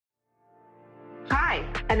Hi,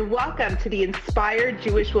 and welcome to the Inspired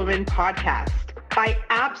Jewish Woman podcast. I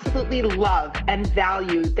absolutely love and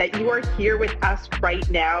value that you are here with us right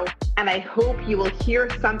now, and I hope you will hear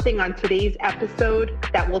something on today's episode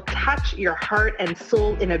that will touch your heart and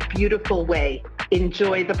soul in a beautiful way.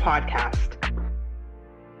 Enjoy the podcast.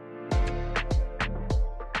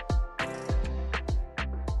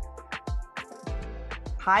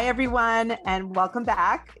 Hi, everyone, and welcome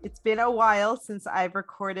back. It's been a while since I've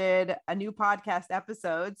recorded a new podcast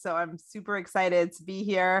episode, so I'm super excited to be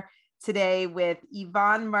here today with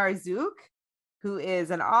Yvonne Marzouk, who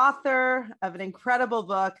is an author of an incredible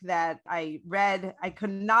book that I read, I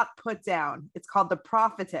could not put down. It's called The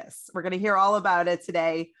Prophetess. We're going to hear all about it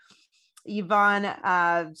today.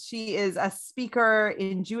 Yvonne, she is a speaker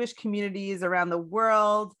in Jewish communities around the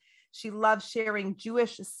world. She loves sharing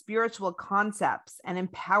Jewish spiritual concepts and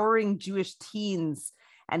empowering Jewish teens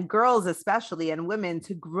and girls especially, and women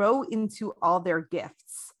to grow into all their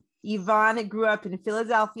gifts. Yvonne grew up in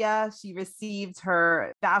Philadelphia. She received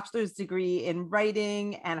her bachelor's degree in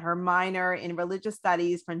writing and her minor in religious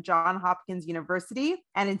studies from Johns Hopkins University.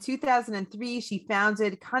 And in 2003, she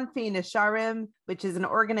founded Kanfei Nesharim, which is an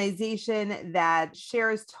organization that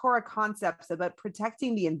shares Torah concepts about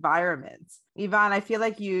protecting the environment. Yvonne, I feel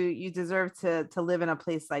like you deserve to live in a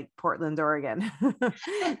place like Portland, Oregon.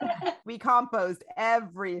 We compost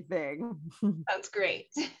everything. That's great.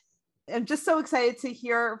 I'm just so excited to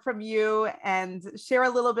hear from you and share a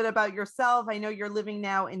little bit about yourself. I know you're living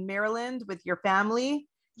now in Maryland with your family.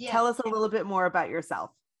 Yeah. Tell us a little bit more about yourself.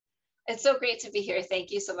 It's so great to be here.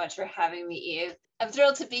 Thank you so much for having me, Eve. I'm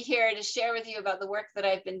thrilled to be here to share with you about the work that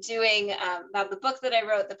I've been doing, about the book that I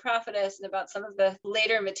wrote, The Prophetess, and about some of the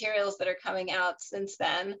later materials that are coming out since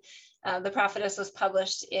then. The Prophetess was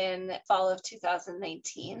published in fall of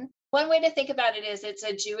 2019. One way to think about it is it's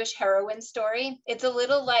a Jewish heroine story. It's a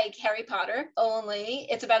little like Harry Potter, only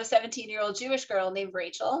it's about a 17-year-old Jewish girl named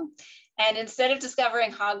Rachel. And instead of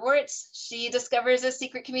discovering Hogwarts, she discovers a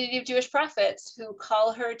secret community of Jewish prophets who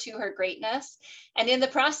call her to her greatness. And in the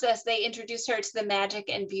process, they introduce her to the magic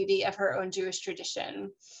and beauty of her own Jewish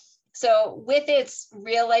tradition. So with its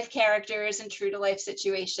real life characters and true to life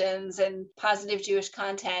situations and positive Jewish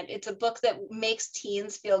content, it's a book that makes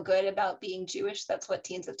teens feel good about being Jewish. That's what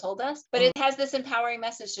teens have told us. But it has this empowering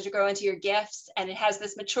message to grow into your gifts. And it has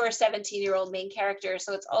this mature 17-year-old main character.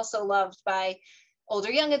 So it's also loved by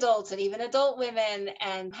older young adults and even adult women,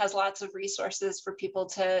 and has lots of resources for people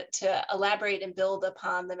to elaborate and build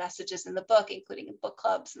upon the messages in the book, including in book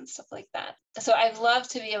clubs and stuff like that. So I've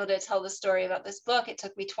loved to be able to tell the story about this book. It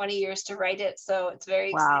took me 20 years to write it, so it's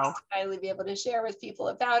very exciting to finally be able to share with people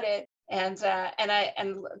about it and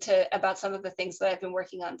about some of the things that I've been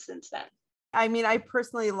working on since then. I mean, I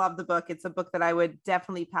personally love the book. It's a book that I would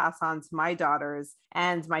definitely pass on to my daughters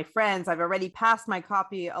and my friends. I've already passed my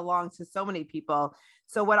copy along to so many people.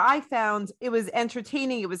 So what I found, it was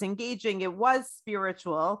entertaining, it was engaging, it was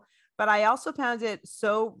spiritual, but I also found it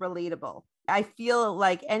so relatable. I feel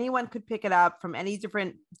like anyone could pick it up from any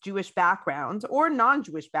different Jewish background or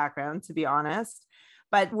non-Jewish background, to be honest.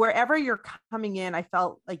 But wherever you're coming in, I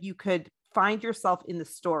felt like you could find yourself in the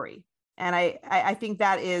story. And I think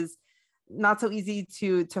that is not so easy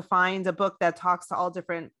to find a book that talks to all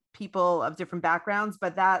different people of different backgrounds,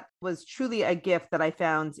 but that was truly a gift that I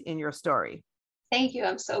found in your story. Thank you.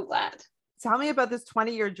 I'm so glad. Tell me about this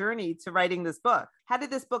 20-year journey to writing this book. How did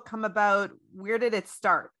this book come about? Where did it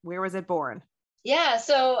start? Where was it born? Yeah,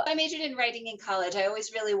 so I majored in writing in college. I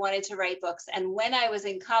always really wanted to write books. And when I was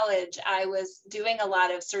in college, I was doing a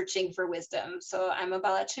lot of searching for wisdom. So I'm a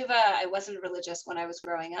Baal Tshuva. I wasn't religious when I was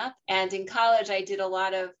growing up. And in college, I did a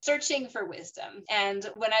lot of searching for wisdom. And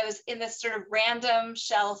when I was in this sort of random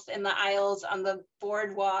shelf in the aisles on the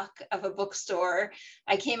boardwalk of a bookstore,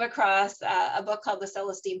 I came across a book called The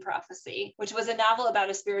Celestine Prophecy, which was a novel about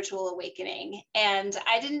a spiritual awakening. And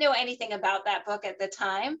I didn't know anything about that book at the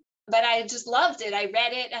time, but I just loved it. I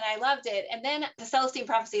read it and I loved it. And then the Celestine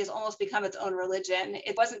Prophecy has almost become its own religion.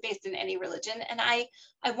 It wasn't based in any religion. And I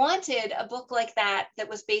wanted a book like that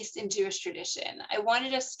was based in Jewish tradition. I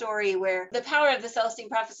wanted a story where the power of the Celestine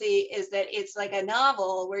Prophecy is that it's like a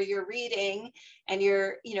novel where you're reading and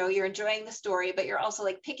you're enjoying the story, but you're also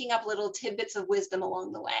like picking up little tidbits of wisdom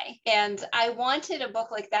along the way. And I wanted a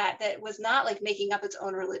book like that was not like making up its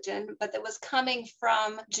own religion, but that was coming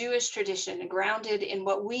from Jewish tradition, grounded in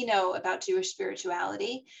what we know about Jewish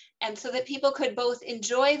spirituality. And so that people could both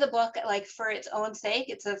enjoy the book like for its own sake.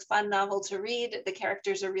 It's a fun novel to read. The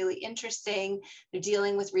characters are really interesting. They're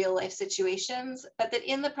dealing with real life situations, but that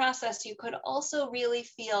in the process, you could also really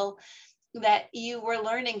feel that you were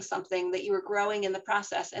learning something, that you were growing in the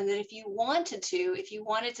process, and that if you wanted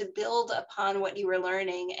to build upon what you were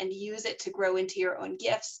learning and use it to grow into your own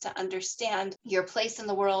gifts, to understand your place in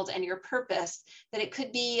the world and your purpose, that it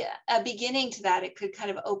could be a beginning to that. It could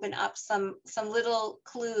kind of open up some little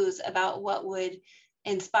clues about what would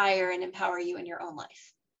inspire and empower you in your own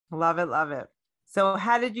life. Love it. Love it. So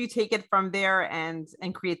how did you take it from there and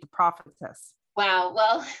create the Prophetess? Wow.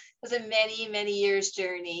 Well, it was a many, many years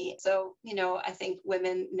journey. So, I think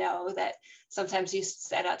women know that sometimes you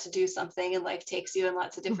set out to do something and life takes you in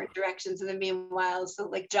lots of different directions. In the meanwhile, so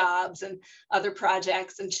like jobs and other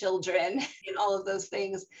projects and children and all of those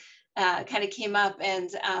things kind of came up, and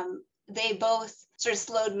they both sort of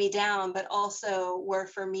slowed me down, but also were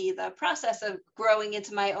for me the process of growing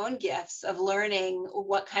into my own gifts, of learning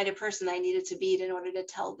what kind of person I needed to be in order to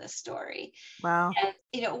tell this story. Wow. And,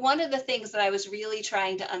 one of the things that I was really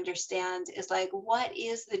trying to understand is like, what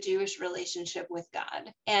is the Jewish relationship with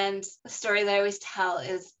God? And the story that I always tell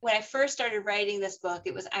is when I first started writing this book,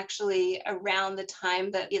 it was actually around the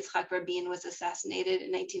time that Yitzhak Rabin was assassinated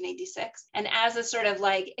in 1996. And as a sort of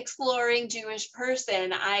like exploring Jewish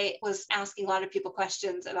person, I was asking a lot of people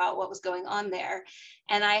questions about what was going on there.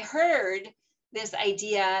 And I heard this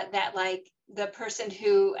idea that like the person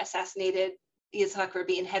who assassinated Yitzhak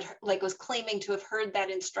Rabin was claiming to have heard that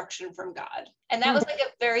instruction from God. And that was like a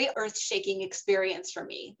very earth-shaking experience for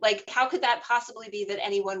me. Like, how could that possibly be that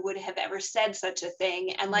anyone would have ever said such a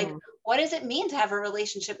thing? And like, what does it mean to have a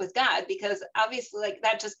relationship with God? Because obviously, like,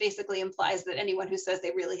 that just basically implies that anyone who says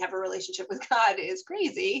they really have a relationship with God is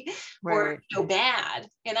crazy or bad.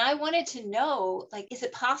 And I wanted to know, like, is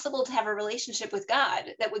it possible to have a relationship with God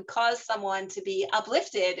that would cause someone to be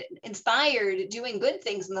uplifted, inspired, doing good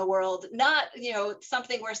things in the world, not,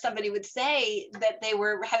 something where somebody would say that they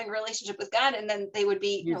were having a relationship with God and then they would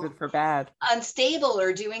be use it for bad, unstable,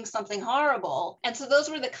 or doing something horrible. And so those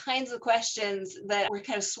were the kinds of questions that were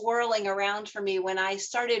kind of swirling around for me when I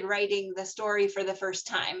started writing the story for the first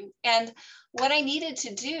time. And what I needed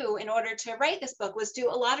to do in order to write this book was do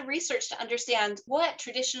a lot of research to understand what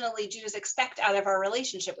traditionally Jews expect out of our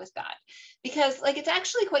relationship with God. Because like, it's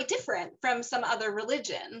actually quite different from some other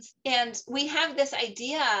religions. And we have this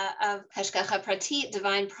idea of hashgacha pratit,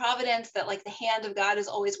 divine providence, that like the hand of God is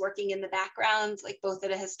always working in the background, like both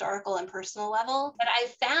at a historical and personal level. But I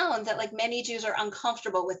found that like many Jews are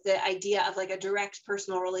uncomfortable with the idea of like a direct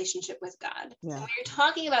personal relationship with God. Yeah. So when you're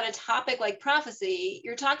talking about a topic like prophecy,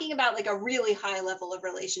 you're talking about like a really high level of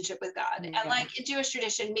relationship with God. Yeah. And like in Jewish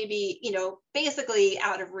tradition, maybe, basically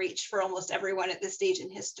out of reach for almost everyone at this stage in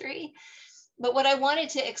history. But what I wanted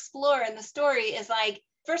to explore in the story is like,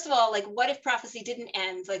 first of all, like, what if prophecy didn't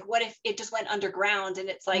end? Like, what if it just went underground and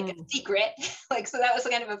it's like a secret? Like, so that was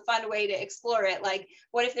kind of a fun way to explore it. Like,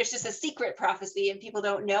 what if there's just a secret prophecy and people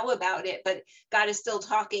don't know about it, but God is still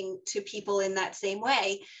talking to people in that same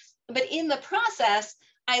way? But in the process,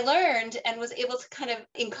 I learned and was able to kind of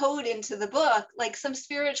encode into the book, like some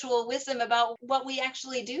spiritual wisdom about what we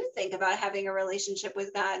actually do think about having a relationship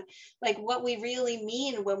with God, like what we really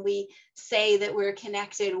mean when we say that we're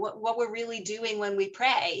connected, what we're really doing when we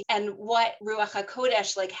pray, and what Ruach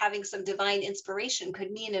HaKodesh, like having some divine inspiration,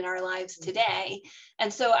 could mean in our lives today.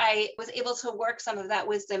 And so I was able to work some of that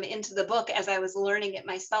wisdom into the book. As I was learning it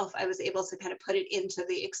myself, I was able to kind of put it into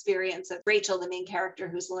the experience of Rachel, the main character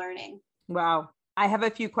who's learning. Wow. I have a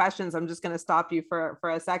few questions. I'm just going to stop you for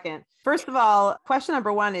a second. First of all, question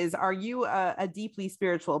number one is, are you a deeply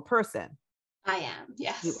spiritual person? I am,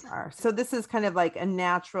 yes. You are. So this is kind of like a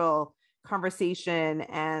natural conversation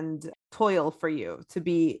and toil for you to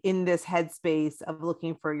be in this headspace of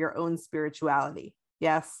looking for your own spirituality.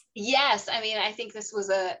 Yes? Yes. I mean, I think this was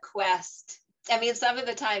a quest. I mean, some of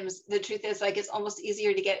the times the truth is like, it's almost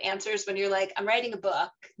easier to get answers when you're like, I'm writing a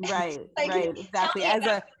book. Right, like, right, exactly. As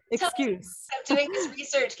a excuse. I'm doing this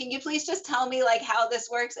research. Can you please just tell me like how this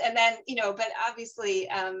works? And then, but obviously,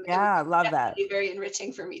 yeah, I love that. Very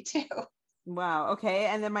enriching for me too. Wow. Okay.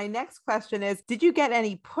 And then my next question is, did you get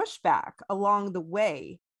any pushback along the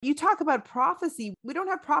way? You talk about prophecy. We don't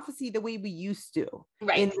have prophecy the way we used to,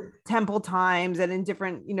 right, in temple times and in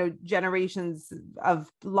different, generations of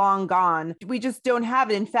long gone. We just don't have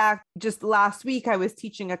it. In fact, just last week, I was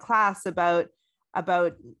teaching a class about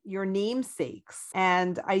your namesakes.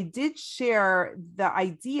 And I did share the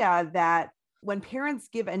idea that when parents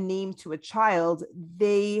give a name to a child,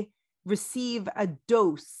 they receive a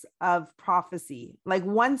dose of prophecy, like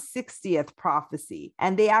 1/60th prophecy.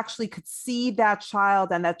 And they actually could see that child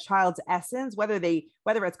and that child's essence, whether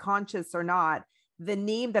it's conscious or not. The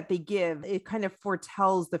name that they give, it kind of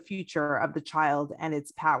foretells the future of the child and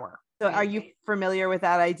its power. So are you familiar with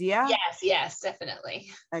that idea? Yes,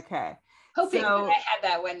 definitely. Okay. Hoping that So I had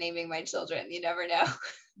that when naming my children. You never know.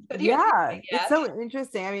 But here's yeah, the it's so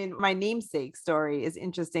interesting. I mean, my namesake story is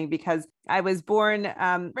interesting because I was born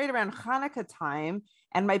right around Hanukkah time,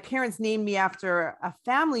 and my parents named me after a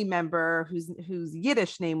family member whose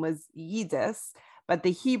Yiddish name was Yidis, but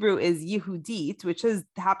the Hebrew is Yehudit, which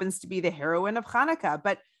happens to be the heroine of Hanukkah.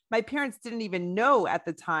 But my parents didn't even know at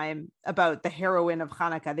the time about the heroine of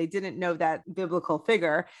Hanukkah. They didn't know that biblical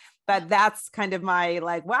figure. But that's kind of my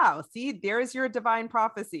like, wow, see, there's your divine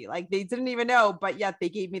prophecy. Like they didn't even know, but yet they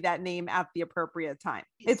gave me that name at the appropriate time.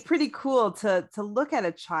 It's pretty cool to look at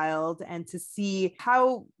a child and to see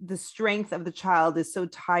how the strength of the child is so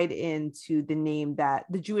tied into the name, that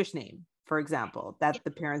the Jewish name, for example, that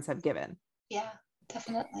the parents have given. Yeah,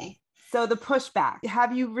 definitely. So the pushback,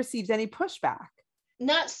 have you received any pushback?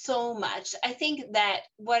 Not so much. I think that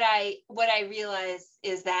what I realize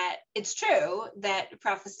is that it's true that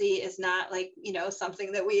prophecy is not like,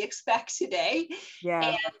 something that we expect today.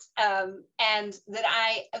 Yeah. And that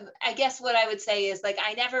I guess what I would say is like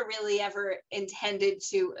I never really ever intended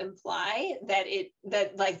to imply that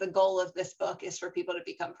like the goal of this book is for people to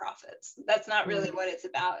become prophets. That's not really what it's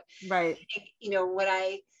about. Right.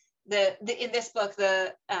 In this book,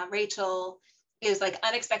 Rachel is like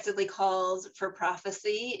unexpectedly called for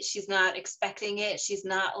prophecy. She's not expecting it. She's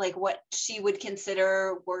not like what she would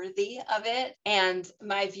consider worthy of it. And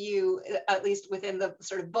my view, at least within the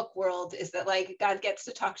sort of book world, is that like God gets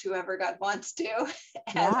to talk to whoever God wants to.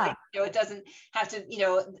 And like, it doesn't have to,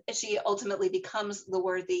 she ultimately becomes the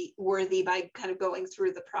worthy by kind of going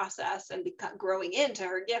through the process and growing into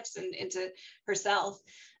her gifts and into herself.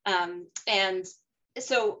 And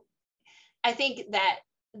so I think that,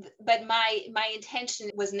 but my intention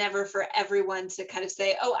was never for everyone to kind of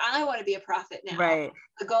say, oh, I want to be a prophet now. Right.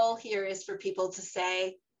 The goal here is for people to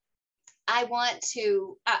say, I want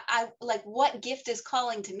to, I like, what gift is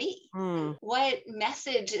calling to me? What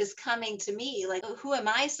message is coming to me? Like, who am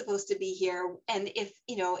I supposed to be here? And if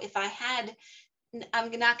I had,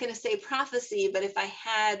 I'm not going to say prophecy, but if I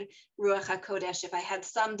had Ruach HaKodesh, if I had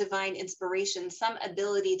some divine inspiration, some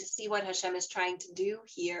ability to see what Hashem is trying to do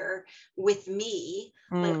here with me,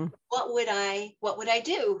 like what would I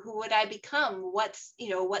do? Who would I become? What's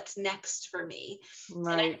next for me?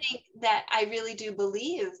 Right. And I think that I really do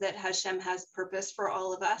believe that Hashem has purpose for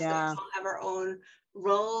all of us, that we all have our own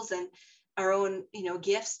roles and our own,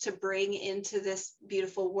 gifts to bring into this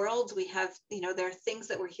beautiful world. We have, there are things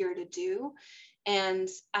that we're here to do. And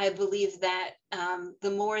I believe that the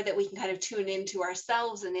more that we can kind of tune into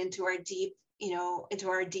ourselves and into our deep, into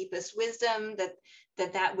our deepest wisdom,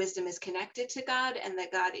 that wisdom is connected to God, and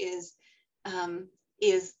that God is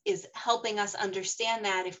helping us understand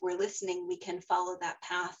that if we're listening, we can follow that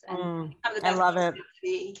path and have the best. I love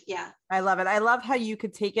it. Yeah. I love it. I love how you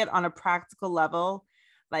could take it on a practical level.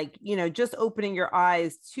 Like, just opening your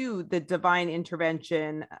eyes to the divine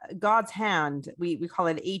intervention, God's hand, we call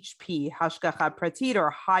it HP, Hashgacha Pratit, or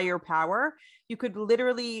higher power. You could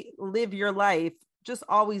literally live your life just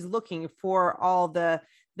always looking for all the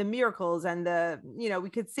miracles and we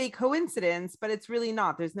could say coincidence, but it's really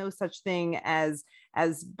not. There's no such thing as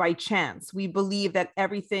by chance. We believe that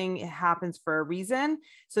everything happens for a reason.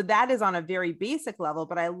 So that is on a very basic level,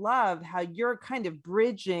 but I love how you're kind of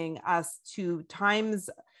bridging us to times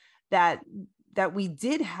that we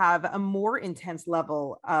did have a more intense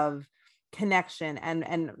level of connection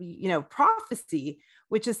and prophecy,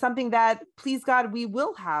 which is something that, please God, we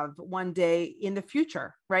will have one day in the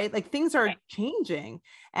future, right? Like things are changing,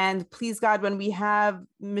 and please God, when we have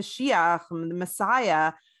Mashiach, the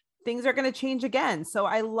Messiah, things are going to change again. So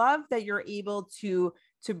I love that you're able to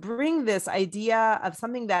bring this idea of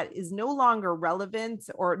something that is no longer relevant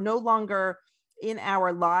or no longer in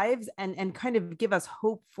our lives, and kind of give us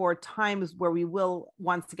hope for times where we will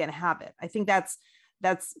once again have it. I think that's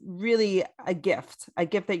really a gift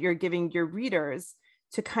that you're giving your readers,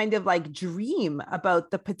 to kind of like dream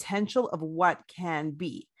about the potential of what can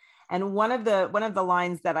be. And one of the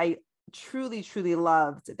lines that I truly, truly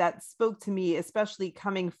loved, that spoke to me, especially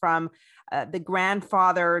coming from the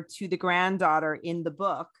grandfather to the granddaughter in the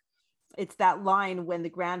book, it's that line when the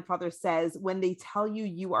grandfather says, when they tell you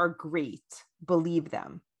you are great, believe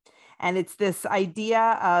them. And it's this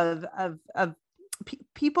idea of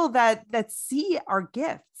people that see our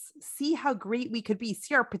gifts, see how great we could be,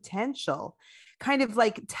 see our potential, kind of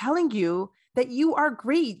like telling you that you are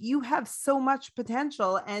great, you have so much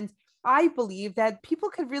potential. And I believe that people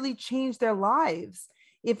could really change their lives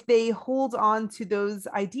if they hold on to those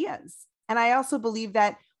ideas. And I also believe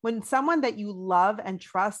that when someone that you love and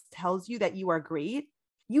trust tells you that you are great,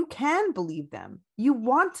 you can believe them. You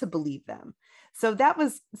want to believe them. So that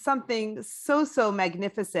was something so, so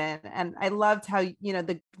magnificent. And I loved how,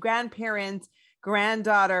 the grandparent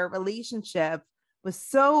granddaughter relationship was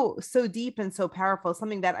so, so deep and so powerful,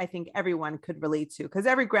 something that I think everyone could relate to, because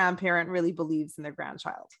every grandparent really believes in their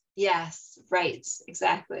grandchild. Yes, right,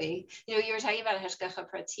 exactly. You were talking about Hashgacha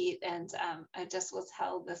Pratit, and I just will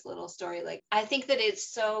tell this little story. Like, I think that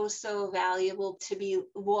it's so, so valuable to be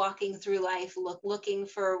walking through life, looking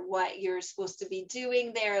for what you're supposed to be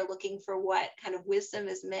doing there, looking for what kind of wisdom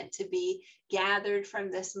is meant to be gathered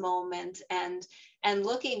from this moment, and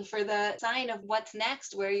looking for the sign of what's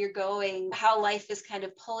next, where you're going, how life is kind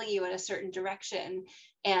of pulling you in a certain direction,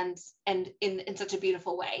 and in such a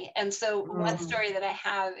beautiful way. And so one story that I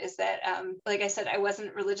have is that, like I said, I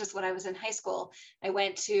wasn't religious when I was in high school. I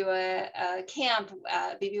went to a camp,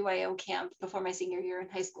 BBYO camp, before my senior year in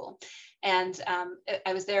high school. And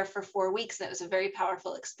I was there for 4 weeks, and it was a very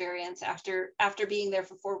powerful experience. After being there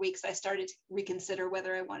for 4 weeks, I started to reconsider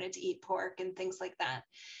whether I wanted to eat pork and things like that.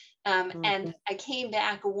 And I came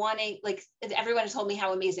back wanting, like, everyone told me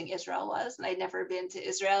how amazing Israel was, and I'd never been to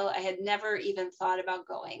Israel. I had never even thought about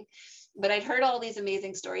going, but I'd heard all these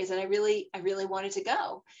amazing stories, and I really wanted to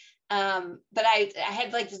go. But I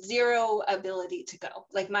had like zero ability to go.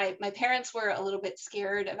 Like my parents were a little bit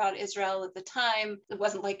scared about Israel at the time. It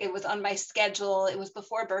wasn't like it was on my schedule. It was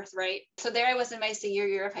before birthright. So there I was in my senior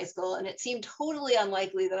year of high school, and it seemed totally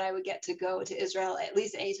unlikely that I would get to go to Israel at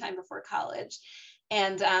least any time before college.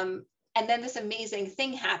 And then this amazing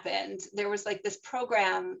thing happened. There was like this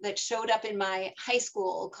program that showed up in my high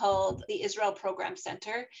school called the Israel Program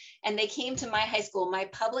Center. And they came to my high school, my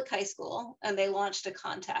public high school, and they launched a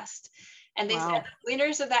contest. And they said the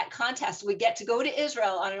winners of that contest would get to go to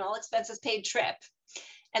Israel on an all expenses paid trip.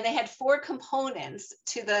 And they had 4 components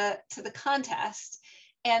to the contest.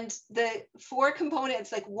 And the 4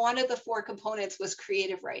 components, like one of the 4 components was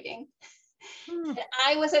creative writing. And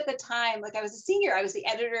I was at the time, like I was a senior, I was the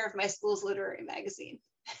editor of my school's literary magazine.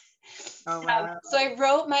 Oh, wow. So I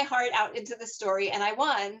wrote my heart out into the story, and I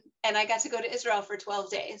won, and I got to go to Israel for 12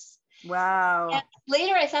 days. Wow. And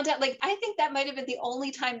later I found out, like, I think that might've been the only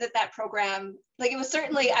time that program, like, it was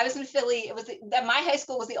certainly, I was in Philly. It was that my high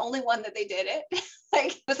school was the only one that they did it.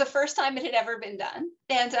 Like, it was the first time it had ever been done.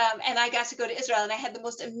 And I got to go to Israel, and I had the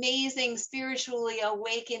most amazing, spiritually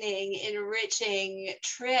awakening, enriching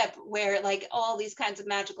trip where, like, all these kinds of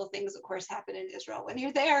magical things, of course, happen in Israel when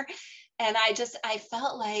you're there. And I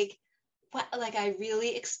felt like, I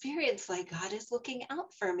really experienced, like, God is looking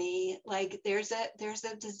out for me. Like there's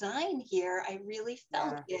a design here. I really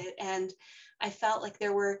felt it. And I felt like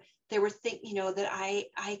there were things, that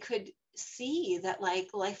I could see that,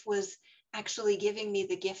 like, life was actually giving me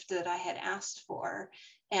the gift that I had asked for,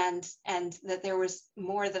 and that there was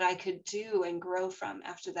more that I could do and grow from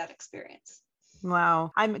after that experience.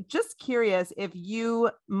 Wow. I'm just curious if you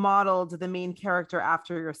modeled the main character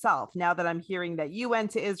after yourself, now that I'm hearing that you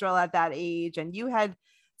went to Israel at that age and you had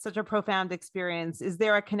such a profound experience. Is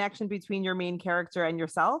there a connection between your main character and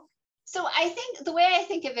yourself? So I think the way I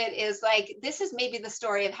think of it is, like, this is maybe the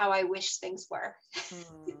story of how I wish things were.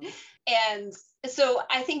 And so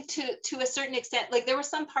I think to a certain extent, like, there were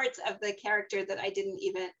some parts of the character that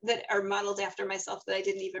are modeled after myself that I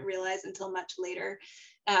didn't even realize until much later.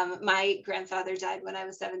 My grandfather died when I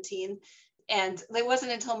was 17. And it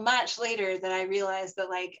wasn't until much later that I realized that,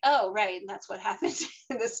 like, oh, right, and that's what happened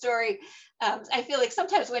in the story. I feel like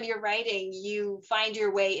sometimes when you're writing, you find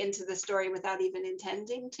your way into the story without even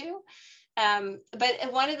intending to.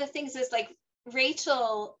 But one of the things is, like,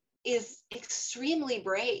 Rachel is extremely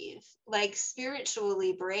brave, like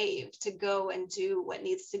spiritually brave, to go and do what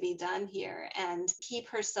needs to be done here and keep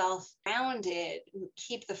herself grounded,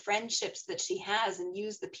 keep the friendships that she has, and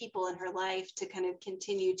use the people in her life to kind of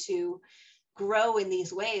continue to grow in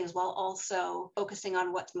these ways while also focusing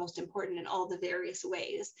on what's most important in all the various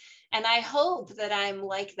ways. And I hope that I'm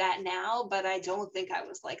like that now, but I don't think I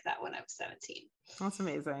was like that when I was 17. That's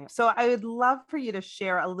amazing. So I would love for you to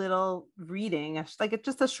share a little reading, like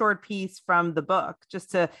just a short piece from the book,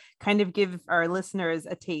 just to kind of give our listeners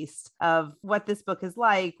a taste of what this book is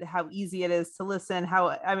like, how easy it is to listen,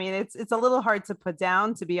 it's a little hard to put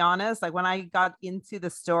down, to be honest. Like when I got into the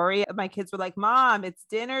story, my kids were like, Mom, it's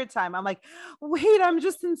dinner time. I'm like, wait, I'm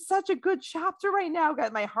just in such a good chapter right now.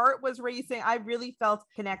 My heart was racing. I really felt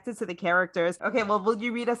connected to the characters. Okay, well, will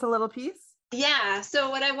you read us a little piece? Yeah. So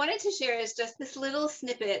what I wanted to share is just this little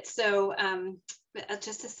snippet. So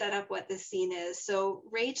just to set up what this scene is. So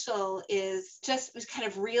Rachel is just kind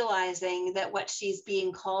of realizing that what she's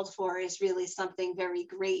being called for is really something very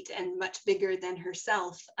great and much bigger than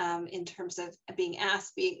herself, in terms of being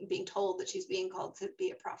asked, being told that she's being called to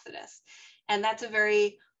be a prophetess. And that's a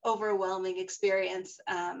very overwhelming experience.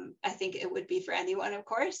 I think it would be for anyone, of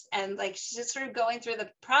course. And like, she's just sort of going through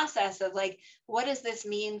the process of like, what does this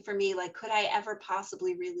mean for me? Like, could I ever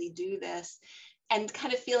possibly really do this? And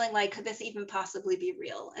kind of feeling like, could this even possibly be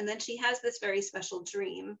real? And then she has this very special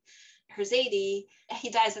dream. Her Zadie, he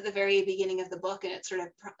dies at the very beginning of the book, and it sort of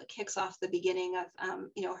kicks off the beginning of,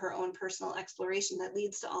 her own personal exploration that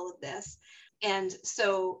leads to all of this. And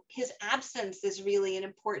so his absence is really an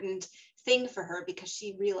important thing for her, because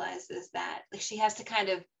she realizes that like she has to kind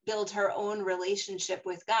of build her own relationship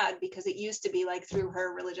with God, because it used to be like through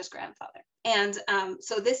her religious grandfather. And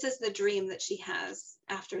so this is the dream that she has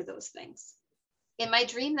after those things. In my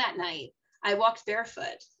dream that night, I walked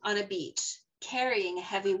barefoot on a beach, carrying a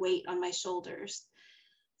heavy weight on my shoulders.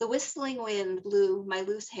 The whistling wind blew my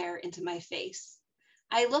loose hair into my face.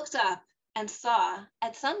 I looked up and saw,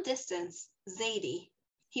 at some distance, Zadie.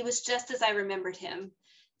 He was just as I remembered him.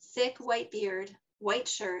 Thick white beard, white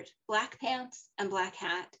shirt, black pants, and black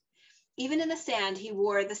hat. Even in the sand, he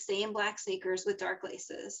wore the same black sneakers with dark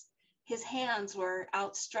laces. His hands were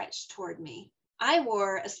outstretched toward me. I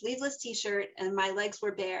wore a sleeveless t-shirt and my legs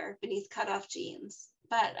were bare beneath cut-off jeans.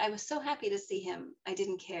 But I was so happy to see him, I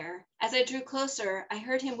didn't care. As I drew closer, I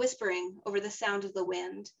heard him whispering over the sound of the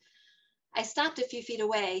wind. I stopped a few feet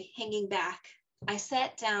away, hanging back. I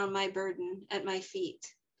set down my burden at my feet.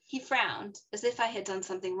 He frowned, as if I had done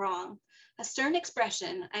something wrong, a stern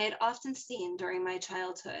expression I had often seen during my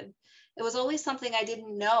childhood. It was always something I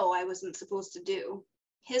didn't know I wasn't supposed to do.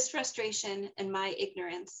 His frustration and my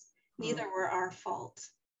ignorance, neither were our fault.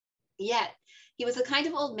 Yet, he was the kind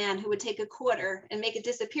of old man who would take a quarter and make it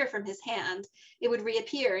disappear from his hand. It would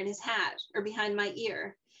reappear in his hat or behind my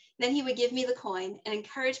ear. Then he would give me the coin and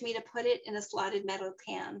encourage me to put it in a slotted metal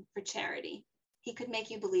can for charity. He could make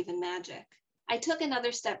you believe in magic. I took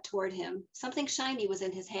another step toward him. Something shiny was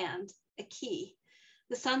in his hand, a key.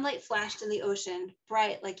 The sunlight flashed in the ocean,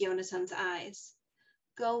 bright like Yonatan's eyes.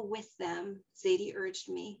 Go with them, Zadie urged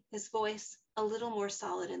me, his voice a little more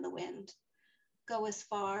solid in the wind. Go as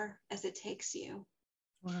far as it takes you.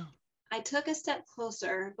 Wow. I took a step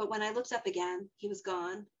closer, but when I looked up again, he was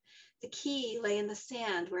gone. The key lay in the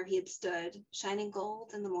sand where he had stood, shining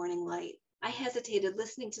gold in the morning light. I hesitated,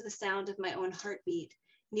 listening to the sound of my own heartbeat.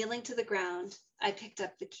 Kneeling to the ground, I picked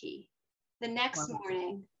up the key. The next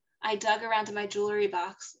morning, I dug around in my jewelry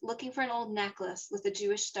box, looking for an old necklace with a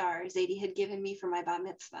Jewish star Zadie had given me for my bat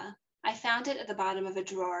mitzvah. I found it at the bottom of a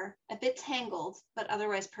drawer, a bit tangled, but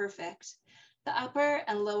otherwise perfect. The upper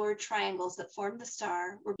and lower triangles that formed the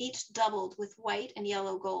star were each doubled with white and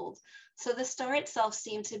yellow gold, so the star itself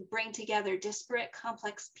seemed to bring together disparate,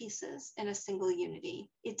 complex pieces in a single unity.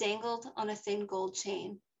 It dangled on a thin gold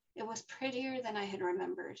chain. It was prettier than I had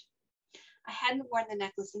remembered. I hadn't worn the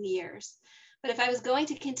necklace in years, but if I was going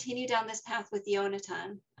to continue down this path with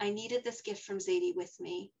Yonatan, I needed this gift from Zadie with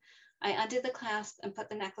me. I undid the clasp and put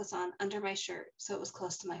the necklace on under my shirt, so it was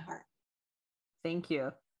close to my heart. Thank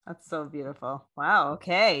you. That's so beautiful. Wow.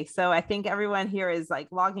 Okay. So I think everyone here is like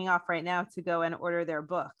logging off right now to go and order their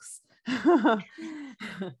books.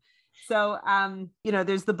 So,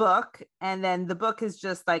 there's the book, and then the book is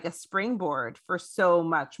just like a springboard for so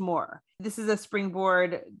much more. This is a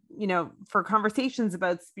springboard, for conversations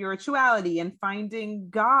about spirituality and finding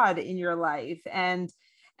God in your life, and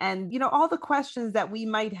all the questions that we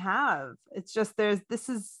might have. It's just this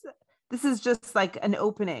is just like an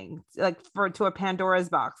opening, like to a Pandora's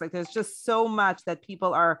box. Like there's just so much that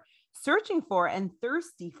people are searching for and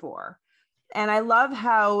thirsty for. And I love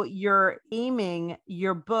how you're aiming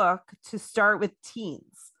your book to start with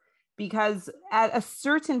teens, because at a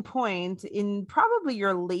certain point in probably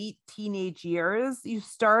your late teenage years, you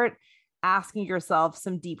start asking yourself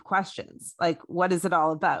some deep questions, like, what is it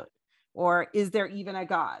all about? Or is there even a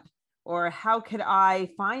God? Or how could I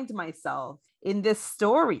find myself in this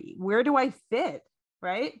story? Where do I fit?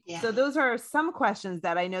 Right? Yeah. So those are some questions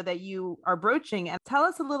that I know that you are broaching. And tell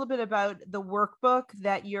us a little bit about the workbook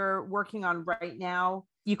that you're working on right now.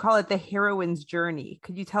 You call it The Heroine's Journey.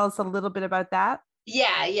 Could you tell us a little bit about that?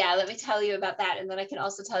 Yeah. Let me tell you about that. And then I can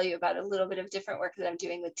also tell you about a little bit of different work that I'm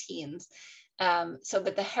doing with teens.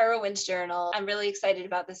 But The Heroine's Journal, I'm really excited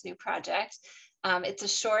about this new project. It's a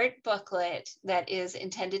short booklet that is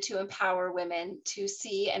intended to empower women to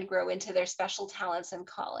see and grow into their special talents and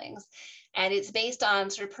callings. And it's based on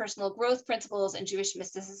sort of personal growth principles and Jewish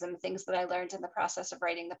mysticism, things that I learned in the process of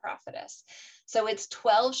writing The Prophetess. So it's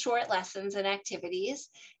 12 short lessons and activities.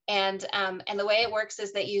 And the way it works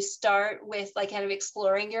is that you start with like kind of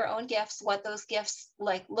exploring your own gifts, what those gifts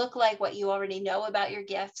like look like, what you already know about your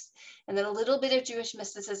gifts, and then a little bit of Jewish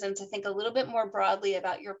mysticism to think a little bit more broadly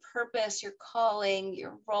about your purpose, your calling,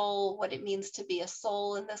 your role, what it means to be a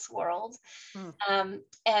soul in this world.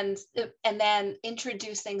 And then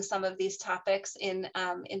introducing some of these topics in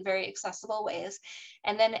very accessible ways,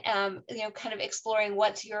 and then kind of exploring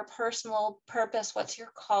what's your personal purpose, what's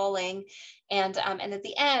your calling, and at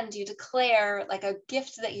the end you declare like a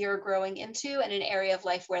gift that you're growing into and an area of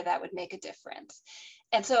life where that would make a difference.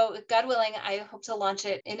 And so, God willing, I hope to launch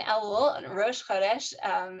it in Elul on Rosh Chodesh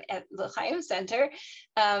at the Chaim Center,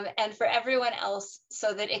 and for everyone else,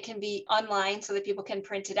 so that it can be online, so that people can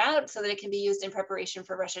print it out, so that it can be used in preparation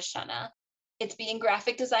for Rosh Hashanah. It's being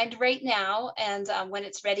graphic designed right now, and when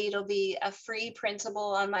it's ready, it'll be a free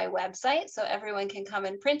printable on my website, so everyone can come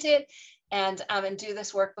and print it and do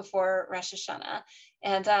this work before Rosh Hashanah.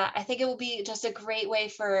 And I think it will be just a great way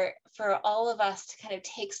for all of us to kind of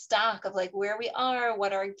take stock of like where we are,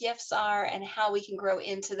 what our gifts are, and how we can grow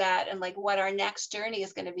into that, and like what our next journey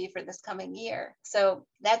is going to be for this coming year. So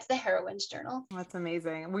that's the Heroine's Journal. That's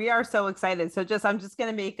amazing. We are so excited. So I'm just going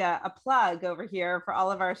to make a plug over here for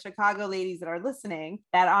all of our Chicago ladies that are listening,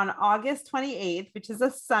 that on August 28th, which is a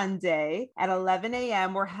Sunday at 11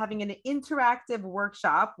 a.m., we're having an interactive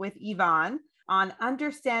workshop with Yvonne on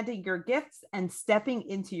understanding your gifts and stepping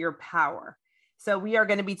into your power. So we are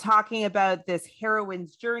going to be talking about this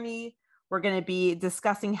heroine's journey. We're going to be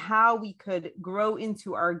discussing how we could grow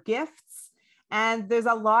into our gifts. And there's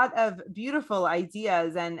a lot of beautiful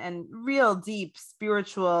ideas and real deep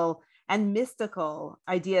spiritual and mystical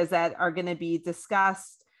ideas that are going to be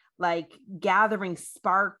discussed, like gathering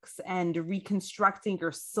sparks and reconstructing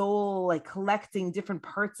your soul, like collecting different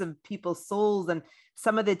parts of people's souls, and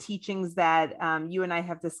some of the teachings that you and I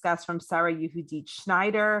have discussed from Sarah Yehudit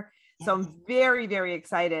Schneider. So I'm very, very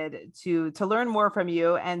excited to learn more from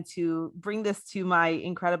you and to bring this to my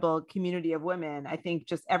incredible community of women. I think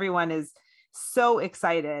just everyone is so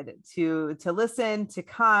excited to listen, to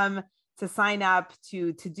come, to sign up,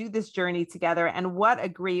 to do this journey together. And what a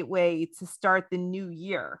great way to start the new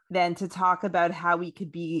year than to talk about how we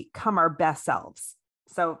could become our best selves.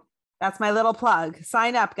 So that's my little plug.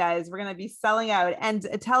 Sign up, guys. We're going to be selling out. And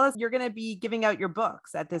tell us, you're going to be giving out your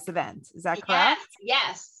books at this event. Is that correct?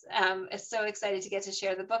 Yes. I'm so excited to get to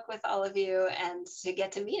share the book with all of you and to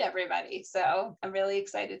get to meet everybody. So I'm really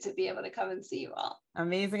excited to be able to come and see you all.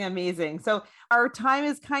 Amazing, amazing. So our time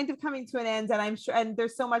is kind of coming to an end, and I'm sure, and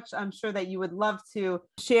there's so much I'm sure that you would love to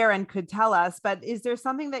share and could tell us, but is there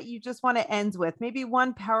something that you just want to end with? Maybe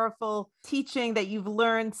one powerful teaching that you've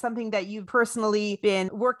learned, something that you've personally been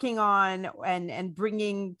working on and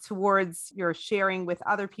bringing towards your sharing with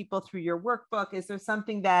other people through your workbook. Is there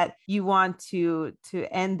something that you want to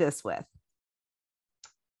end this with?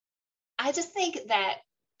 I just think that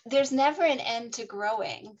there's never an end to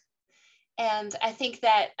growing. And I think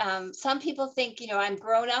that some people think, I'm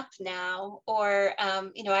grown up now, or,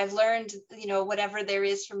 I've learned, whatever there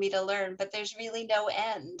is for me to learn, but there's really no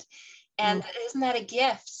end. And isn't that a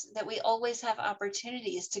gift that we always have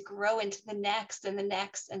opportunities to grow into the next and the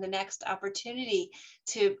next and the next opportunity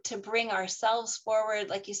to bring ourselves forward,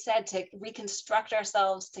 like you said, to reconstruct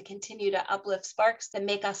ourselves, to continue to uplift sparks that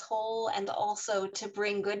make us whole, and also to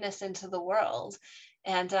bring goodness into the world.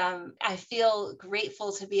 And I feel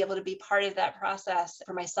grateful to be able to be part of that process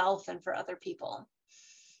for myself and for other people.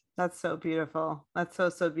 That's so beautiful. That's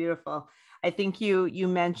so beautiful. I think you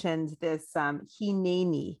mentioned this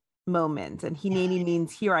Hineni moment, and Hineni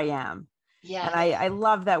means here I am. Yeah. And I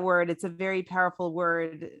love that word. It's a very powerful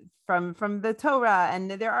word from the Torah. And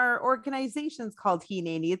there are organizations called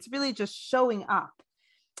Hineni. It's really just showing up.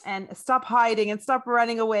 And stop hiding and stop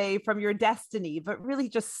running away from your destiny, but really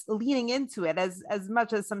just leaning into it as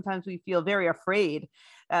much as sometimes we feel very afraid.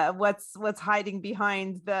 What's hiding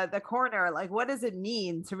behind the corner? Like, what does it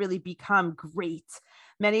mean to really become great?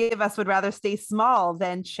 Many of us would rather stay small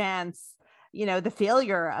than chance, the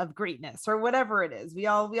failure of greatness or whatever it is. We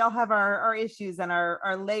all have our issues and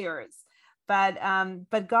our layers,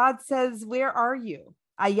 but God says, where are you?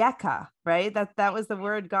 Ayeka, right? That was the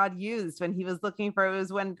word God used when he was looking for, it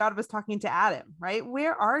was when God was talking to Adam, right?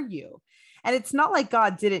 Where are you? And it's not like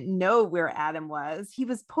God didn't know where Adam was. He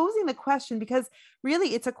was posing the question because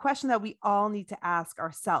really it's a question that we all need to ask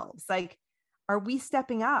ourselves. Like, are we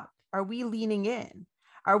stepping up? Are we leaning in?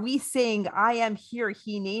 Are we saying, I am here,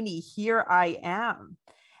 Hineni, here I am?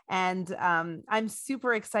 And I'm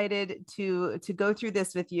super excited to go through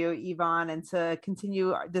this with you, Yvonne, and to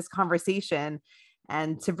continue this conversation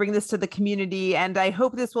and to bring this to the community. And I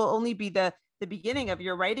hope this will only be the beginning of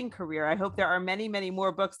your writing career. I hope there are many, many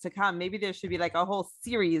more books to come. Maybe there should be like a whole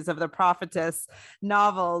series of the Prophetess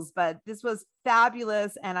novels, but this was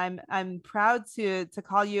fabulous. And I'm proud to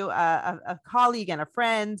call you a colleague and a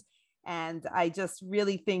friend. And I just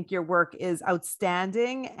really think your work is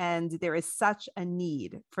outstanding, and there is such a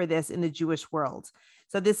need for this in the Jewish world.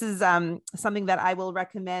 So this is something that I will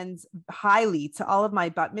recommend highly to all of my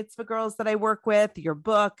bat mitzvah girls that I work with. Your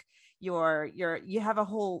book, you have a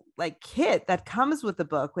whole like kit that comes with the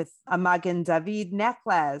book with a Magen David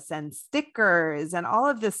necklace and stickers and all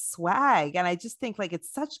of this swag. And I just think like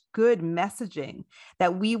it's such good messaging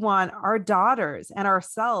that we want our daughters and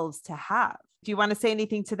ourselves to have. Do you want to say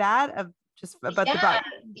anything to that of just about the book?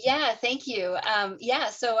 Yeah, thank you.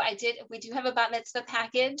 So we do have a bat mitzvah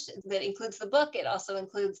package that includes the book. It also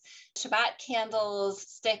includes Shabbat candles,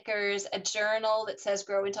 stickers, a journal that says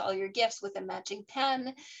grow into all your gifts with a matching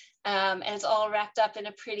pen. And it's all wrapped up in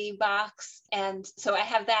a pretty box. And so I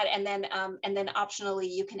have that. And then optionally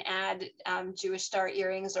you can add Jewish star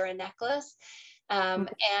earrings or a necklace.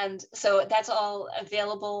 And so that's all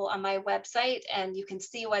available on my website, and you can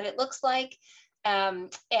see what it looks like.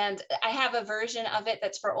 And I have a version of it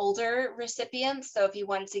that's for older recipients. So if you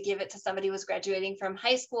wanted to give it to somebody who was graduating from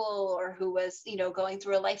high school or who was, going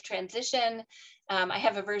through a life transition, I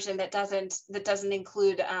have a version that doesn't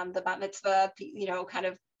include the bat mitzvah, kind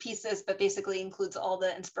of pieces, but basically includes all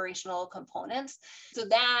the inspirational components. So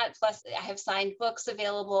that, plus I have signed books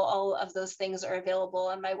available. All of those things are available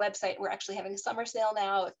on my website. We're actually having a summer sale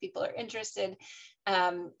now if people are interested.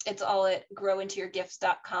 It's all at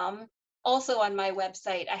growintoyourgifts.com. Also on my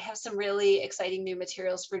website, I have some really exciting new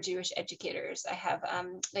materials for Jewish educators. I have,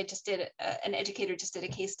 an educator just did a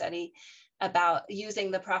case study about using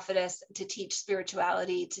the prophetess to teach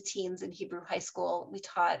spirituality to teens in Hebrew high school. We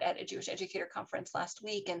taught at a Jewish educator conference last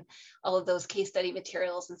week, and all of those case study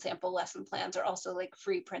materials and sample lesson plans are also like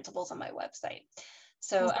free printables on my website.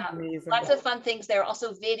 So lots of fun things there.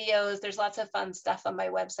 Also videos, there's lots of fun stuff on my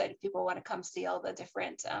website if people want to come see all the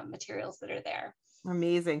different materials that are there.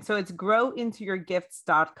 Amazing. So it's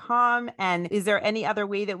growintoyourgifts.com. And is there any other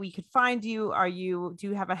way that we could find you? Do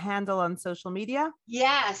you have a handle on social media?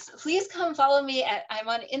 Yes, please come follow me. I'm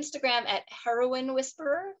on Instagram at Heroine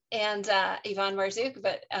Whisperer and Yvonne Marzouk,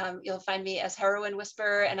 but you'll find me as Heroine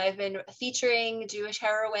Whisperer. And I've been featuring Jewish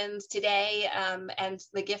heroines today and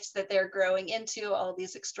the gifts that they're growing into, all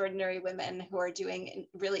these extraordinary women who are doing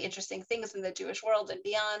really interesting things in the Jewish world and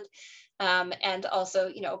beyond. And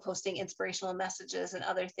also, posting inspirational messages and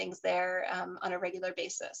other things there on a regular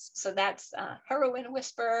basis. So that's Heroine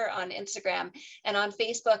Whisperer on Instagram, and on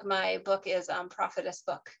Facebook, my book is Prophetess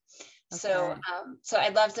Book. Okay. So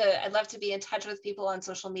I'd love to be in touch with people on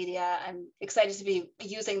social media. I'm excited to be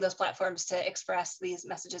using those platforms to express these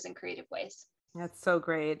messages in creative ways. That's so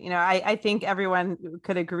great. I think everyone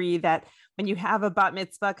could agree that when you have a bat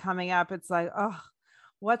mitzvah coming up, it's like, oh,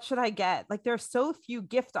 what should I get? Like there's so few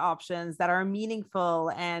gift options that are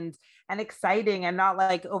meaningful and exciting and not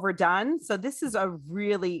like overdone. So this is a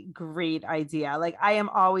really great idea. Like I am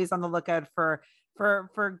always on the lookout for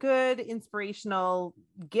good inspirational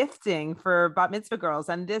gifting for bat mitzvah girls.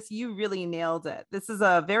 And this, you really nailed it. This is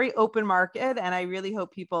a very open market, and I really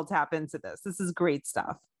hope people tap into this. This is great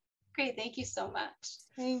stuff. Great. Thank you so much.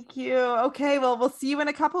 Thank you. Okay. Well, we'll see you in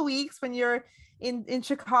a couple of weeks when you're in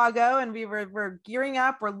Chicago, and we're gearing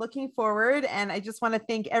up, we're looking forward. And I just want to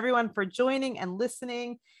thank everyone for joining and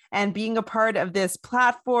listening and being a part of this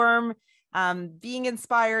platform, being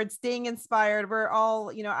inspired, staying inspired. We're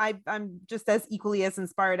all, I'm just as equally as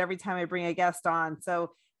inspired every time I bring a guest on.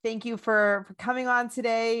 So thank you for coming on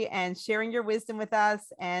today and sharing your wisdom with us.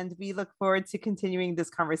 And we look forward to continuing this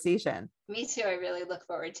conversation. Me too. I really look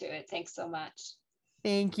forward to it. Thanks so much.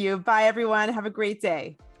 Thank you. Bye, everyone. Have a great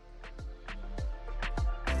day.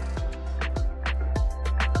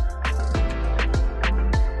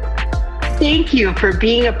 Thank you for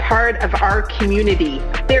being a part of our community.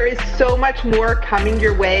 There is so much more coming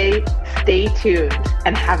your way. Stay tuned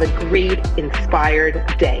and have a great, inspired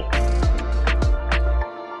day.